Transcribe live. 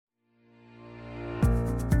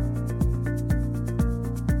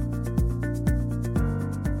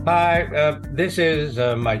Hi, this is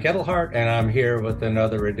Mike Edelhart, and I'm here with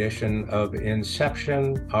another edition of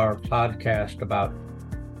Inception, our podcast about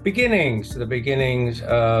beginnings, the beginnings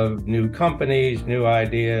of new companies, new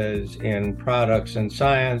ideas in products and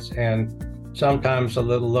science, and sometimes a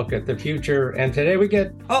little look at the future. And today we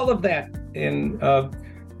get all of that in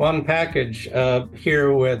one package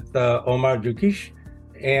here with Omar Dekkiche.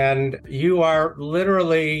 And you are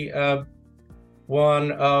literally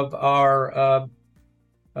one of our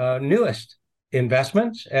newest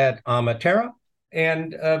investments at Amatera.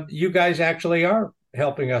 And you guys actually are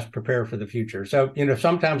helping us prepare for the future. So,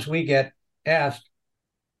 sometimes we get asked,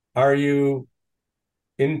 are you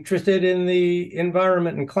interested in the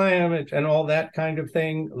environment and climate and all that kind of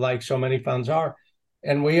thing, like so many funds are?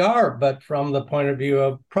 And we are, but from the point of view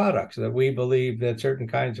of products, that we believe that certain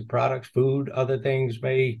kinds of products, food, other things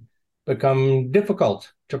may become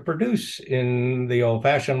difficult to produce in the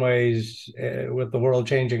old-fashioned ways with the world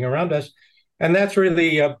changing around us. And that's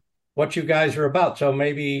really what you guys are about. So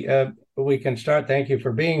maybe we can start, thank you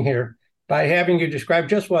for being here, by having you describe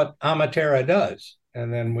just what Amatera does.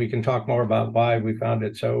 And then we can talk more about why we found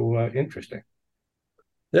it so interesting.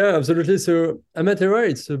 Yeah, absolutely. So Amatera,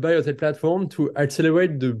 it's a biotech platform to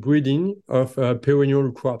accelerate the breeding of perennial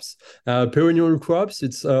crops. Perennial crops,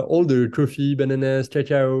 it's all the coffee, bananas,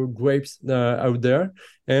 cacao, grapes out there.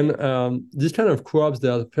 And these kind of crops, they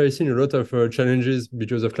are facing a lot of challenges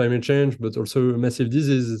because of climate change, but also massive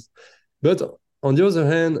diseases. But on the other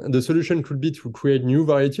hand, the solution could be to create new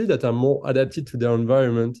varieties that are more adapted to their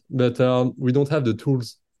environment. But we don't have the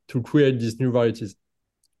tools to create these new varieties.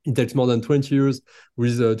 It takes more than 20 years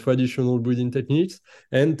with traditional breeding techniques,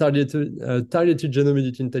 and targeted genome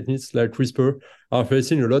editing techniques like CRISPR are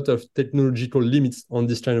facing a lot of technological limits on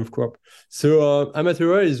this kind of crop. So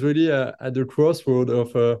Amatera is really at the crossroad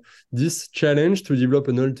of this challenge to develop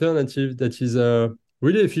an alternative that is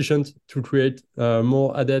really efficient to create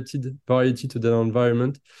more adapted variety to the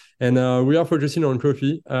environment. And we are focusing on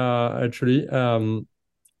coffee, actually,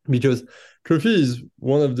 because coffee is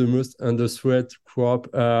one of the most under threat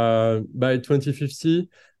crop. By 2050,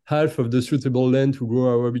 half of the suitable land to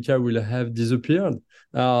grow Arabica will have disappeared.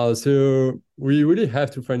 So we really have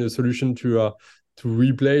to find a solution to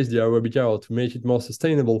replace the Arabica or to make it more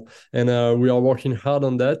sustainable. And we are working hard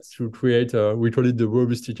on that to create, we call it the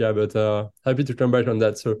Robustica, but happy to come back on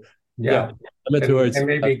that. So yeah, Yeah. Amatera, And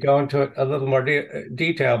maybe go into it a little more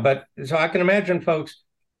detail. But so I can imagine folks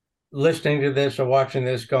listening to this or watching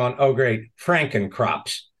this going, oh, great,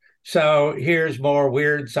 Frankencrops. So here's more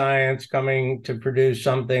weird science coming to produce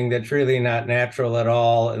something that's really not natural at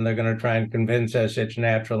all. And they're going to try and convince us it's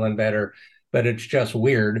natural and better, but it's just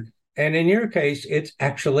weird. And in your case, it's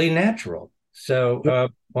actually natural. So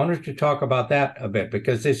why don't you talk about that a bit?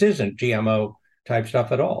 Because this isn't GMO type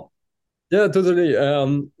stuff at all. yeah, totally.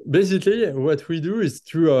 Basically, what we do is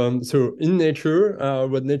to so in nature,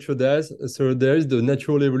 what nature does. So there is the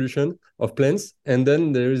natural evolution of plants, and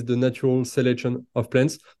then there is the natural selection of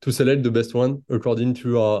plants to select the best one according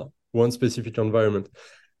to one specific environment.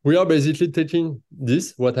 We are basically taking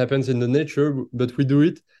this, what happens in the nature, but we do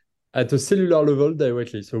it at a cellular level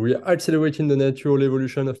directly. So we are accelerating the natural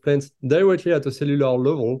evolution of plants directly at a cellular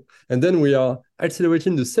level, and then we are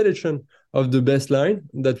accelerating the selection of the best line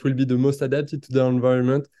that will be the most adapted to the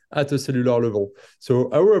environment at a cellular level. So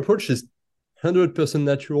our approach is 100%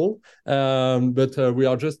 natural, but we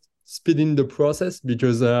are just speeding the process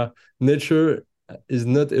because nature is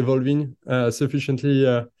not evolving sufficiently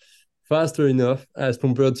faster enough as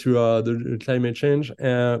compared to the climate change.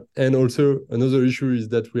 And also another issue is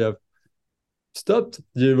that we have stopped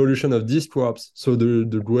the evolution of these crops. So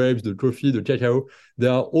the grapes, the coffee, the cacao, they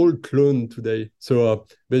are all cloned today. So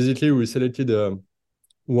basically we selected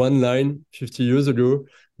one line 50 years ago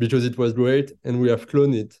because it was great and we have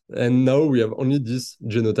cloned it. And now we have only this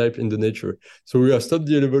genotype in the nature. So we have stopped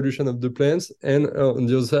the evolution of the plants, and on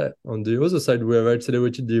the other side, we have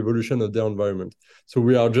accelerated the evolution of the environment. So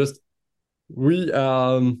we are just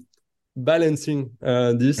balancing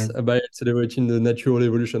this Mm. by accelerating the natural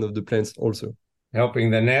evolution of the plants also.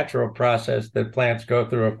 Helping the natural process that plants go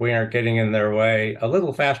through if we aren't getting in their way a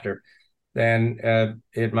little faster than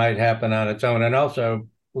it might happen on its own. And also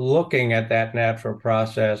looking at that natural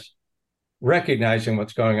process, recognizing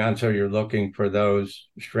what's going on. So you're looking for those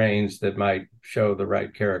strains that might show the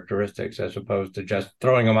right characteristics as opposed to just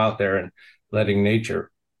throwing them out there and letting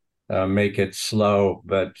nature make it slow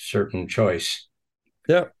but certain choice.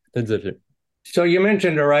 Yeah, exactly. So you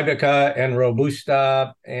mentioned Arabica and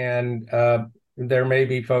Robusta, and there may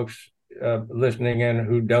be folks listening in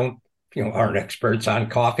who don't, aren't experts on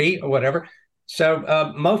coffee or whatever.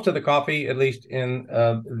 So most of the coffee, at least in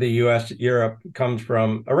the U.S., Europe, comes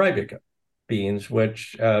from Arabica beans,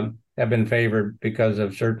 which have been favored because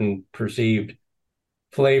of certain perceived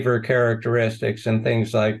flavor characteristics and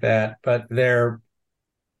things like that. But they're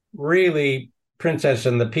really princess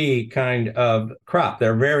and the pea kind of crop.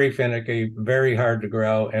 They're very finicky, very hard to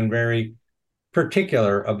grow, and very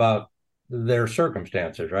particular about their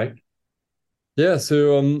circumstances, right? Yeah,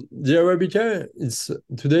 so the Arabica, it's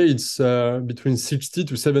between 60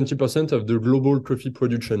 to 70% of the global coffee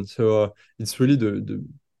production. So it's really the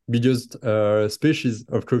biggest species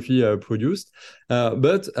of coffee produced.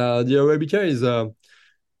 But the Arabica is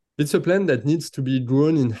it's a plant that needs to be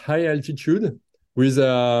grown in high altitude with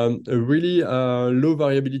a really low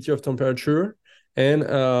variability of temperature. And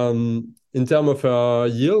in terms of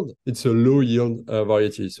yield, it's a low yield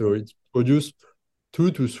variety. So it produces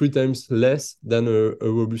 2 to 3 times less than a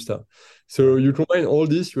Robusta. So you combine all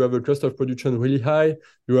this, you have a cost of production really high,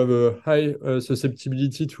 you have a high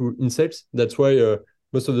susceptibility to insects. That's why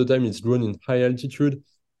most of the time it's grown in high altitude,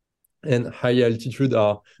 and high altitude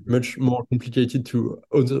are much more complicated to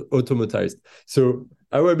automatize. So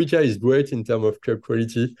Arabica is great in terms of crop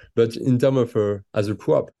quality, but in terms of as a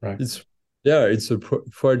crop, Right. it's a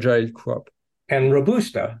fragile crop. And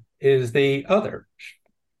Robusta is the other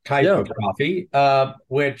type of coffee,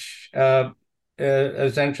 which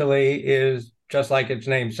essentially is just like its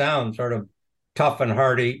name sounds, sort of tough and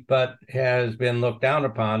hardy, but has been looked down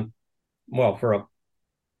upon, well, for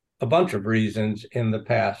a bunch of reasons in the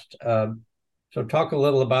past. So talk a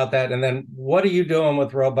little about that. And then what are you doing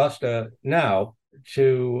with Robusta now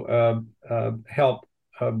to help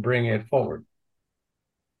bring it forward?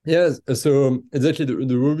 Yes, so exactly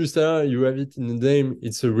the Robusta, you have it in the name.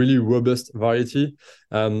 It's a really robust variety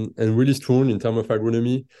and really strong in terms of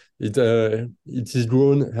agronomy. It is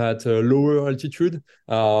grown at a lower altitude,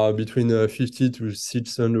 between 50 to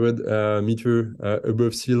 600 meter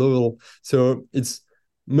above sea level. So it's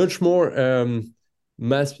much more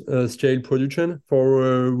mass scale production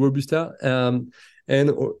for Robusta.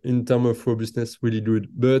 And in terms of robustness, really good.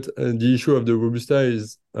 But the issue of the Robusta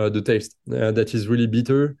is the taste that is really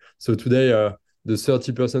bitter. So today, the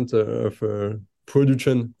 30% of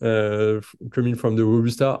production coming from the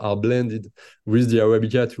Robusta are blended with the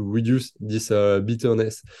Arabica to reduce this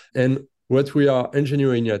bitterness. And what we are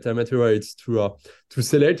engineering at Amatera is to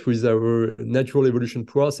select with our natural evolution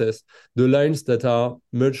process the lines that are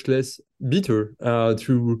much less bitter,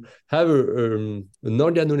 to have an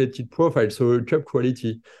organoleptic profile, so a cup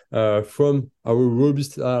quality from our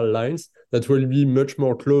Robusta lines that will be much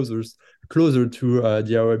more closer to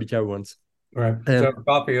the Arabica ones. Right. So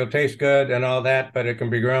coffee will taste good and all that, but it can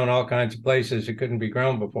be grown all kinds of places it couldn't be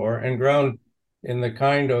grown before, and grown in the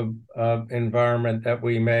kind of environment that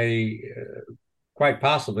we may quite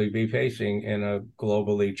possibly be facing in a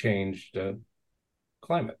globally changed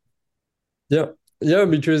climate. Yeah,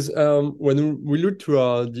 because when we look to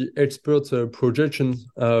the expert projections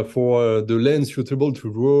for the land suitable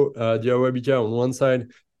to grow the Arabica on one side,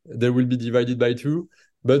 they will be divided by two.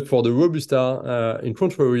 But for the Robusta, in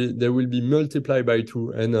contrary, they will be multiplied by two.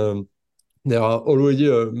 And there are already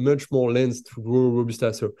much more lands to grow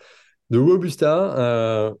Robusta. So the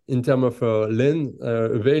Robusta, in terms of land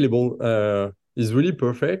available, is really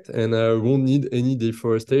perfect, and won't need any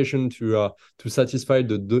deforestation to satisfy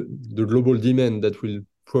the global demand that will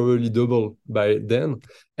probably double by then.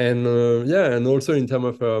 And and also in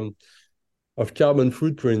terms of carbon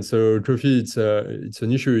footprint. So coffee, it's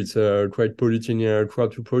an issue. It's quite polluting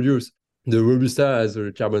crop to produce. The Robusta has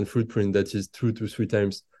a carbon footprint that is 2 to 3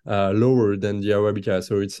 times lower than the Arabica.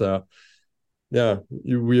 So it's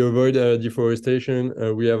we avoid deforestation.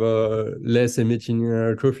 We have less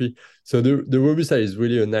emitting coffee. So the Robusta is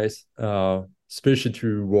really a nice species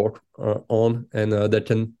to work on, and that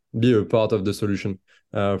can be a part of the solution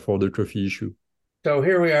for the coffee issue. So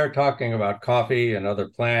here we are talking about coffee and other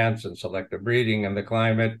plants and selective breeding and the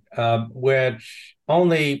climate, which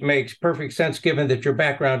only makes perfect sense given that your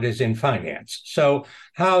background is in finance. So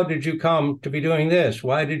how did you come to be doing this?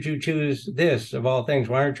 Why did you choose this of all things?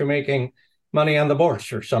 Why aren't you making money on the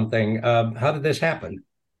bourse or something? How did this happen?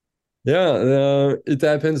 Yeah, it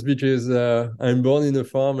happens because I'm born in a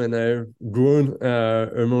farm, and I've grown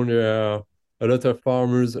among a lot of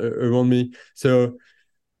farmers around me. So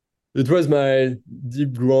it was my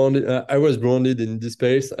deep ground. I was grounded in this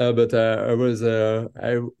space, but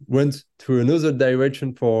I went to another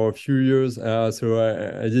direction for a few years. So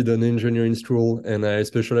I did an engineering school, and I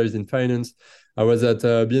specialized in finance. I was at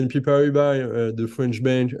BNP Paribas, the French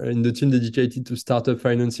bank, in the team dedicated to startup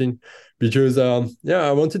financing, because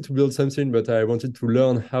I wanted to build something, but I wanted to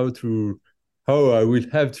learn how to how I will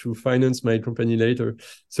have to finance my company later.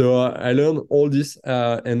 So I learned all this,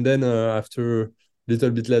 and then after a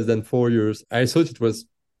little bit less than 4 years,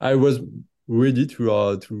 I was ready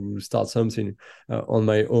to start something on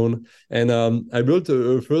my own, and I built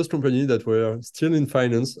a first company that were still in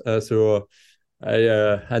finance. So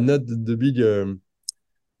I had not the big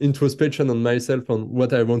introspection on myself on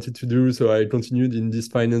what I wanted to do. So I continued in this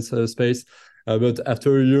finance space. But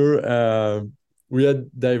after a year, we had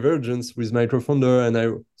divergence with my co-founder, and I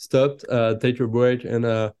stopped, take a break, and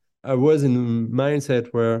I was in a mindset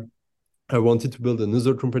where I wanted to build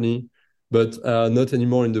another company, but not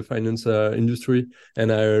anymore in the finance industry.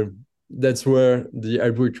 And that's where the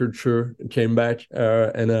agriculture came back,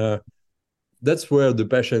 and that's where the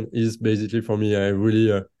passion is basically for me.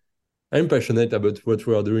 I'm passionate about what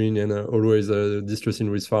we are doing, and always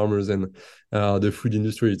discussing with farmers and the food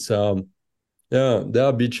industry. Yeah, there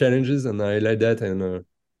are big challenges, and I like that. And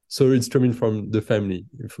so it's coming from the family,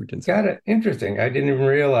 if we can say. Got it. Interesting. I didn't even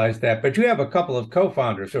realize that. But you have a couple of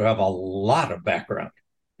co-founders who have a lot of background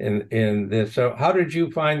in this. So how did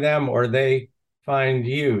you find them, or they find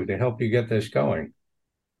you to help you get this going?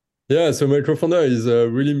 Yeah, so my co-founder is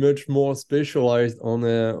really much more specialized on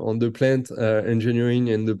the plant engineering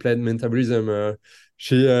and the plant metabolism.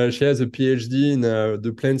 She has a PhD in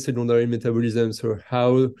the plant secondary metabolism, so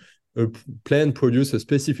how a plant produce a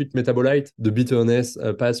specific metabolite, the bitterness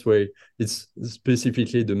pathway. It's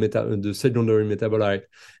specifically the secondary metabolite,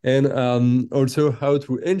 and also how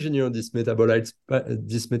to engineer this metabolite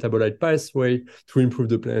pathway to improve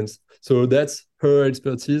the plants. So that's her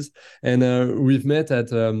expertise. And we've met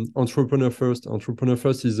at Entrepreneur First. Entrepreneur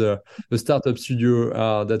First is a startup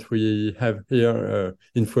studio that we have here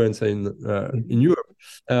in France and in Europe.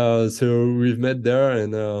 So we've met there,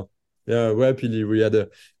 and yeah, happily we had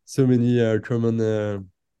so many common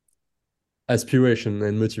aspiration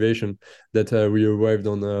and motivation that we arrived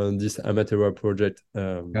on this Amatera project.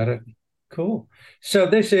 Got it. Cool. So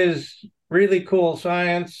this is really cool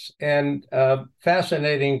science and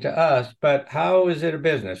fascinating to us, but how is it a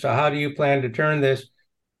business? So how do you plan to turn this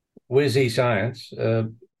whizzy science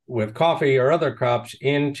with coffee or other crops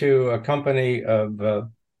into a company of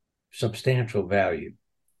substantial value?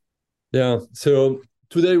 Yeah, so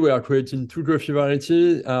today we are creating two coffee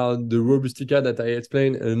variety, the Robustica that I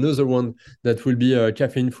explained, and another one that will be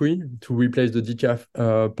caffeine-free to replace the decaf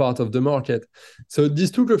part of the market. So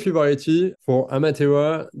these two coffee variety for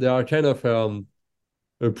Amatera, they are kind of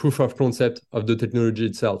a proof of concept of the technology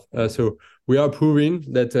itself. So we are proving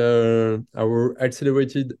that our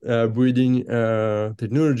accelerated breeding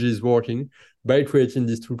technology is working by creating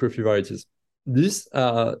these two coffee varieties. These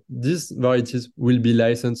varieties will be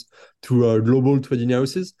licensed to global trading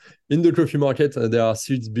houses. In the coffee market, there are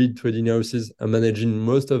 6 big trading houses managing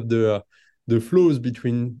most of the flows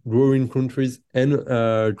between growing countries and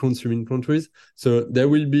consuming countries. So there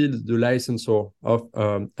will be the licensor of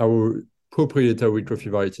our proprietary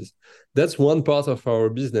coffee varieties. That's one part of our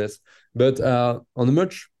business, but on a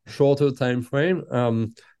much shorter time frame,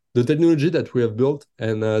 the technology that we have built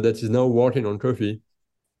and that is now working on coffee,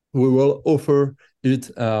 we will offer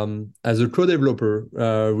it as a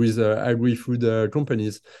co-developer with agri-food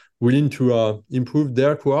companies willing to improve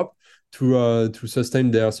their crop to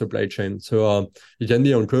sustain their supply chain. So it can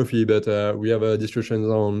be on coffee, but we have discussions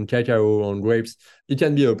on cacao, on grapes. It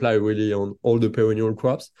can be applied really on all the perennial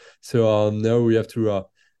crops. So now we have to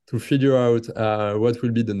figure out what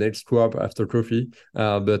will be the next crop after coffee.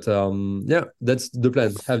 But yeah, that's the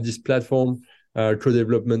plan. Have this platform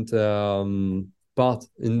co-development part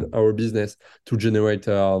in our business to generate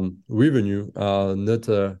revenue,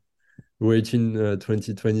 not waiting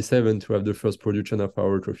 2027 to have the first production of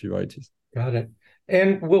our coffee varieties. Got it.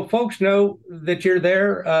 And will folks know that you're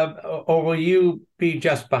there, or will you be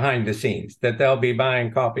just behind the scenes, that they'll be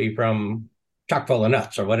buying coffee from chock full of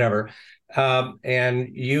nuts or whatever, and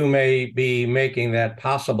you may be making that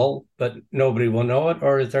possible, but nobody will know it?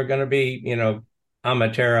 Or is there going to be,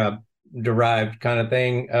 Amatera derived kind of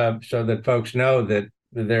thing, so that folks know that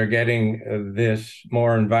they're getting this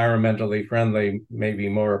more environmentally friendly, maybe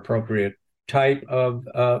more appropriate type of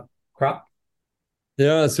crop?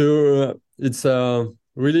 Yeah, so it's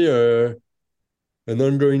really an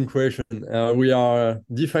ongoing question. We are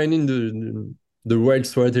defining the right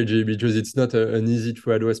strategy because it's not an easy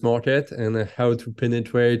to address market, and how to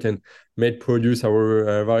penetrate and make produce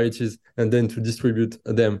our varieties and then to distribute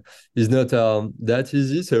them is not that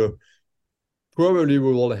easy. So probably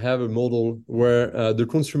we will have a model where the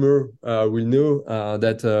consumer will know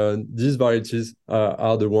that these varieties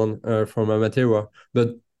are the one from Amatera,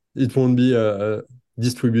 but it won't be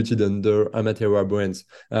distributed under Amatera brands.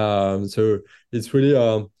 So it's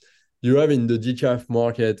really you have in the decaf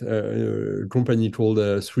market a company called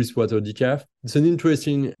Swiss Water Decaf. It's an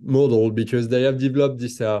interesting model because they have developed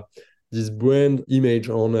this brand image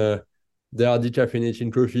on they are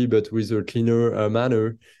decaffeinating coffee, but with a cleaner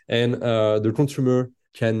manner. And the consumer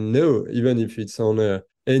can know, even if it's on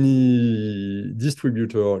any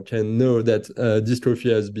distributor, can know that this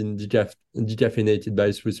coffee has been decaffeinated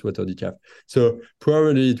by Swiss Water Decaf. So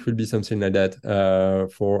probably it will be something like that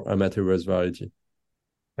for Amatera's variety.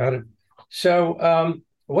 Got it. So,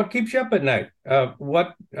 what keeps you up at night?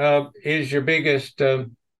 What is your biggest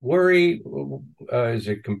worry? Is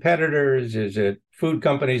it competitors? Is it food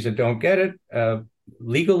companies that don't get it?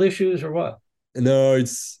 Legal issues or what? No,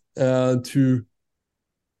 it's to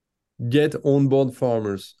get on board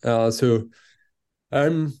farmers. So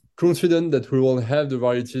I'm confident that we will have the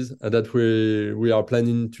varieties that we are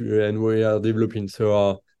planning to and we are developing.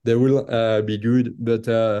 So they will be good. But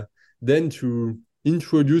then to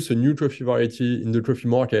introduce a new coffee variety in the coffee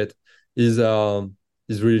market is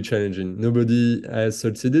really challenging. Nobody has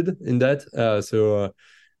succeeded in that.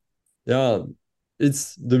 Yeah,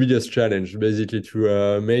 it's the biggest challenge basically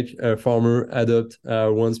to make a farmer adopt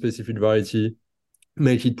one specific variety,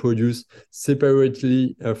 make it produce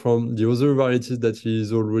separately from the other varieties that he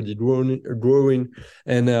is already growing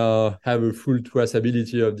and have a full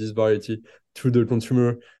traceability of this variety to the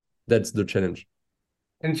consumer. That's the challenge.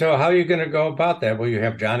 And so, how are you going to go about that? Will you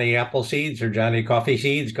have Johnny Apple Seeds or Johnny Coffee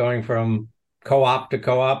Seeds going from co-op to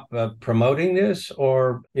co-op promoting this,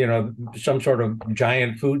 or some sort of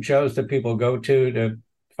giant food shows that people go to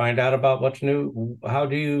find out about what's new? How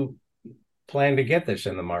do you plan to get this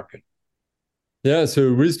in the market? Yeah,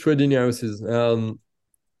 so with trading houses, on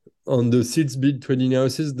the six big trading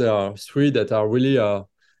houses, there are three that are really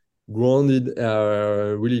grounded,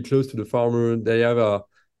 really close to the farmer. They have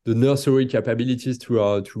the nursery capabilities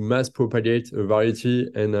to mass propagate a variety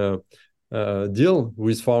and deal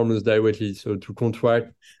with farmers directly. So to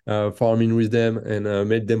contract farming with them and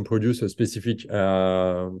make them produce a specific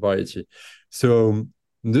variety. So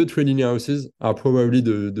the trading houses are probably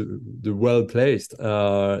the well placed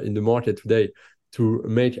in the market today to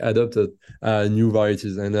make adopted new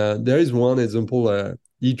varieties. And there is one example.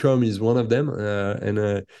 Ecom is one of them,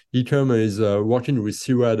 and Ecom is working with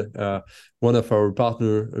CIRAD, one of our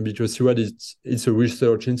partners, because CIRAD it's a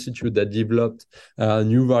research institute that developed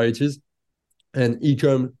new varieties, and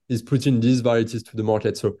Ecom is putting these varieties to the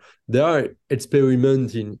market. So they are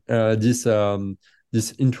experimenting this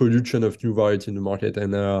introduction of new variety in the market,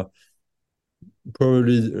 and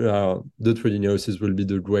probably the trading houses will be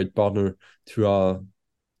the great partner to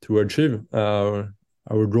achieve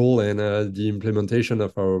our goal and the implementation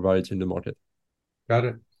of our variety in the market. Got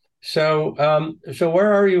it. So, so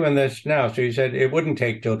where are you in this now? So you said it wouldn't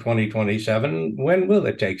take till 2027. When will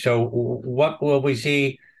it take? So, what will we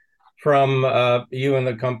see from you and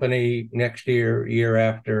the company next year, year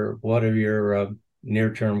after? What are your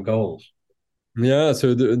near-term goals? Yeah,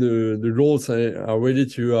 so the goals are ready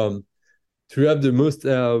to have the most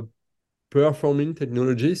performing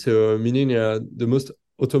technology, so meaning the most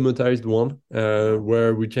automatized one,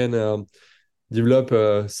 where we can develop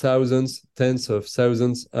thousands, tens of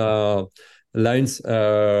thousands lines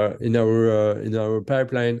in our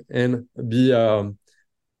pipeline and be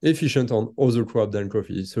efficient on other crop than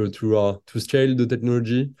coffee. So to scale the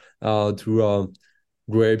technology to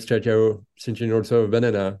grapes, cacao, thinking also of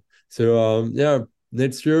banana. So yeah,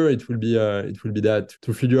 next year it will be that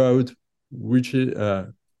to figure out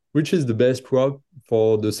which is the best crop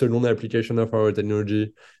for the second application of our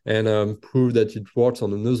technology and prove that it works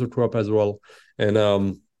on another crop as well. And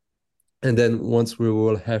then once we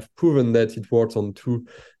will have proven that it works on two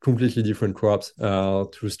completely different crops,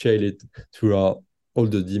 to scale it to all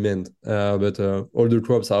the demand. But all the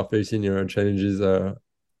crops are facing challenges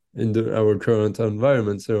in our current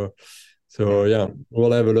environment. So yeah,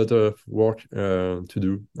 we'll have a lot of work to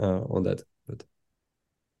do on that. But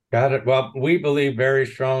Got it. Well, we believe very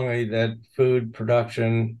strongly that food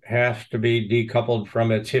production has to be decoupled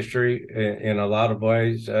from its history in a lot of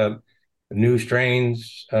ways. New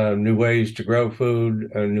strains, new ways to grow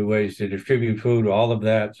food, new ways to distribute food, all of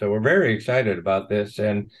that. So we're very excited about this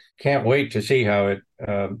and can't wait to see how it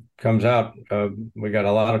comes out. We got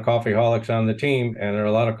a lot of coffeeholics on the team, and there are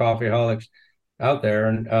a lot of coffeeholics out there,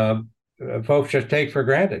 and folks just take for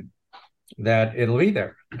granted that it'll be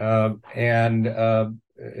there. And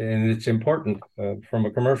it's important from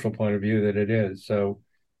a commercial point of view that it is. So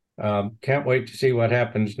can't wait to see what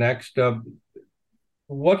happens next.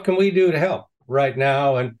 What can we do to help right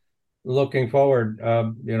now and looking forward?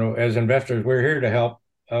 As investors, we're here to help.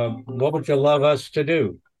 What would you love us to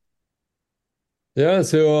do? yeah,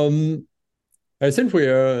 so I think we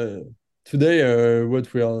are today.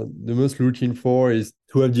 What we are the most looking for is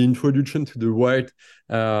to have the introduction to the right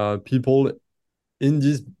people in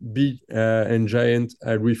these big and giant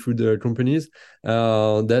agri-food companies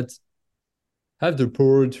that have the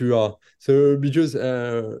power to so because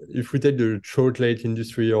if we take the chocolate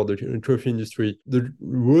industry or the coffee industry, the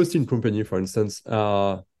roasting company, for instance,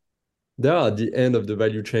 they are at the end of the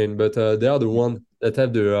value chain, but they are the ones that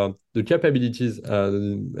have the capabilities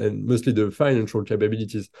and mostly the financial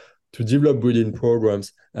capabilities to develop breeding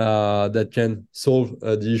programs that can solve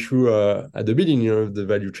the issue at the beginning of the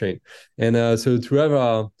value chain. And so to have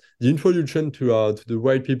the introduction to the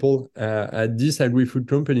right people at these agri-food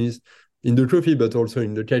companies in the coffee, but also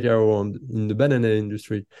in the cacao and in the banana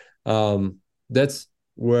industry, that's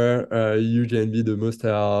where you can be the most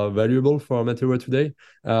valuable for Amatera today.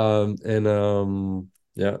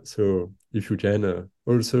 Yeah, so if you can,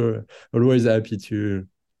 also always happy to.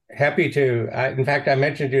 Happy to. In fact, I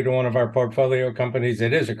mentioned you to one of our portfolio companies.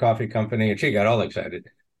 It is a coffee company, and she got all excited.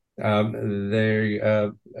 They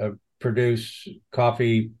produce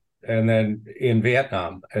coffee and then in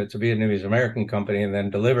Vietnam. It's a Vietnamese American company, and then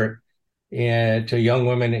deliver it to young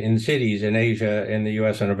women in cities in Asia, in the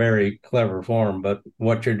U.S. in a very clever form. But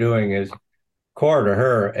what you're doing is core to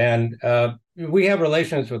her. And we have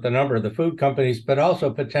relations with a number of the food companies, but also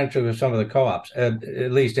potentially with some of the co-ops. At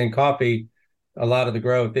least in coffee, a lot of the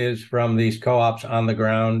growth is from these co-ops on the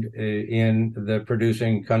ground in the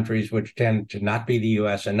producing countries, which tend to not be the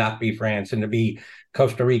U.S. and not be France and to be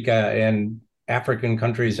Costa Rica and African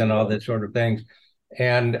countries and all that sort of things.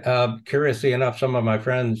 And curiously enough, some of my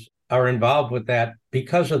friends are involved with that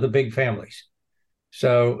because of the big families.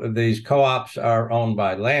 So these co-ops are owned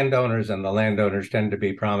by landowners, and the landowners tend to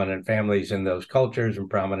be prominent families in those cultures, and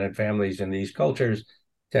prominent families in these cultures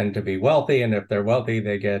tend to be wealthy. And if they're wealthy,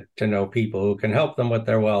 they get to know people who can help them with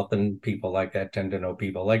their wealth, and people like that tend to know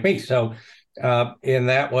people like me. So in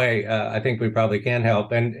that way, I think we probably can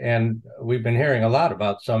help. And we've been hearing a lot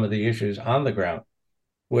about some of the issues on the ground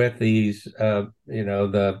with these,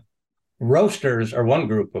 the roasters are one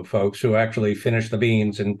group of folks who actually finish the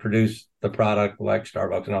beans and produce the product like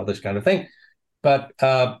Starbucks and all this kind of thing. But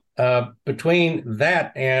between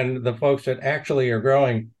that and the folks that actually are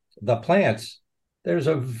growing the plants, there's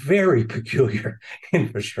a very peculiar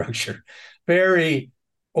infrastructure, very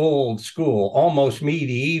old school, almost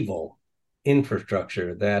medieval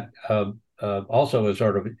infrastructure that also is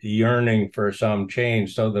sort of yearning for some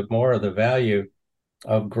change so that more of the value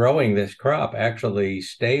of growing this crop actually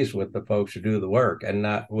stays with the folks who do the work and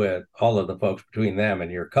not with all of the folks between them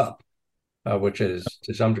and your cup, which is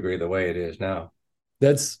to some degree the way it is now.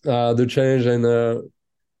 That's the challenge. And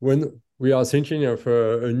when we are thinking of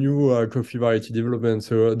a new coffee variety development,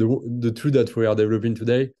 so the two that we are developing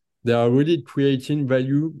today, they are really creating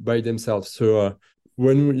value by themselves. So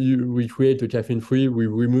when we create a caffeine-free, we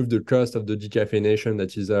remove the cost of the decaffeination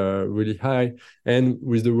that is really high. And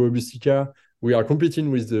with the Robustica, we are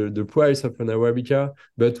competing with the price of an Arabica,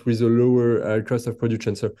 but with a lower cost of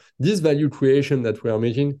production. So this value creation that we are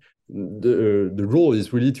making, the goal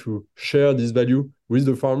is really to share this value with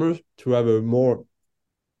the farmers, to have a more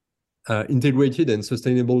integrated and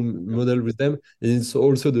sustainable model with them. And it's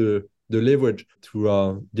also the leverage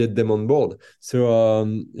to get them on board. So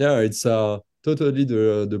yeah, it's totally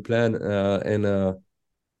the plan, and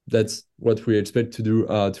that's what we expect to do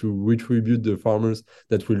to retribute the farmers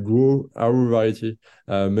that will grow our variety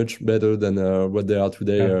much better than what they are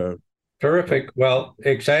today. Yeah. Terrific. Well,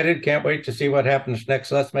 excited. Can't wait to see what happens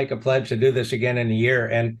next. Let's make a pledge to do this again in a year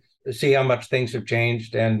and see how much things have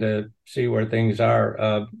changed and see where things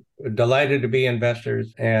are. Delighted to be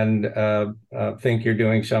investors and think you're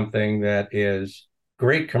doing something that is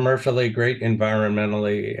great commercially, great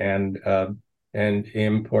environmentally, and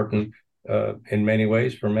important in many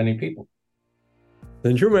ways for many people.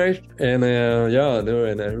 Thank you, Mike. And yeah, no,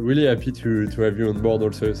 and I'm really happy to have you on board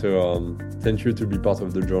also. So thank you to be part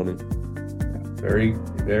of the journey. Very,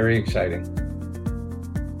 very exciting.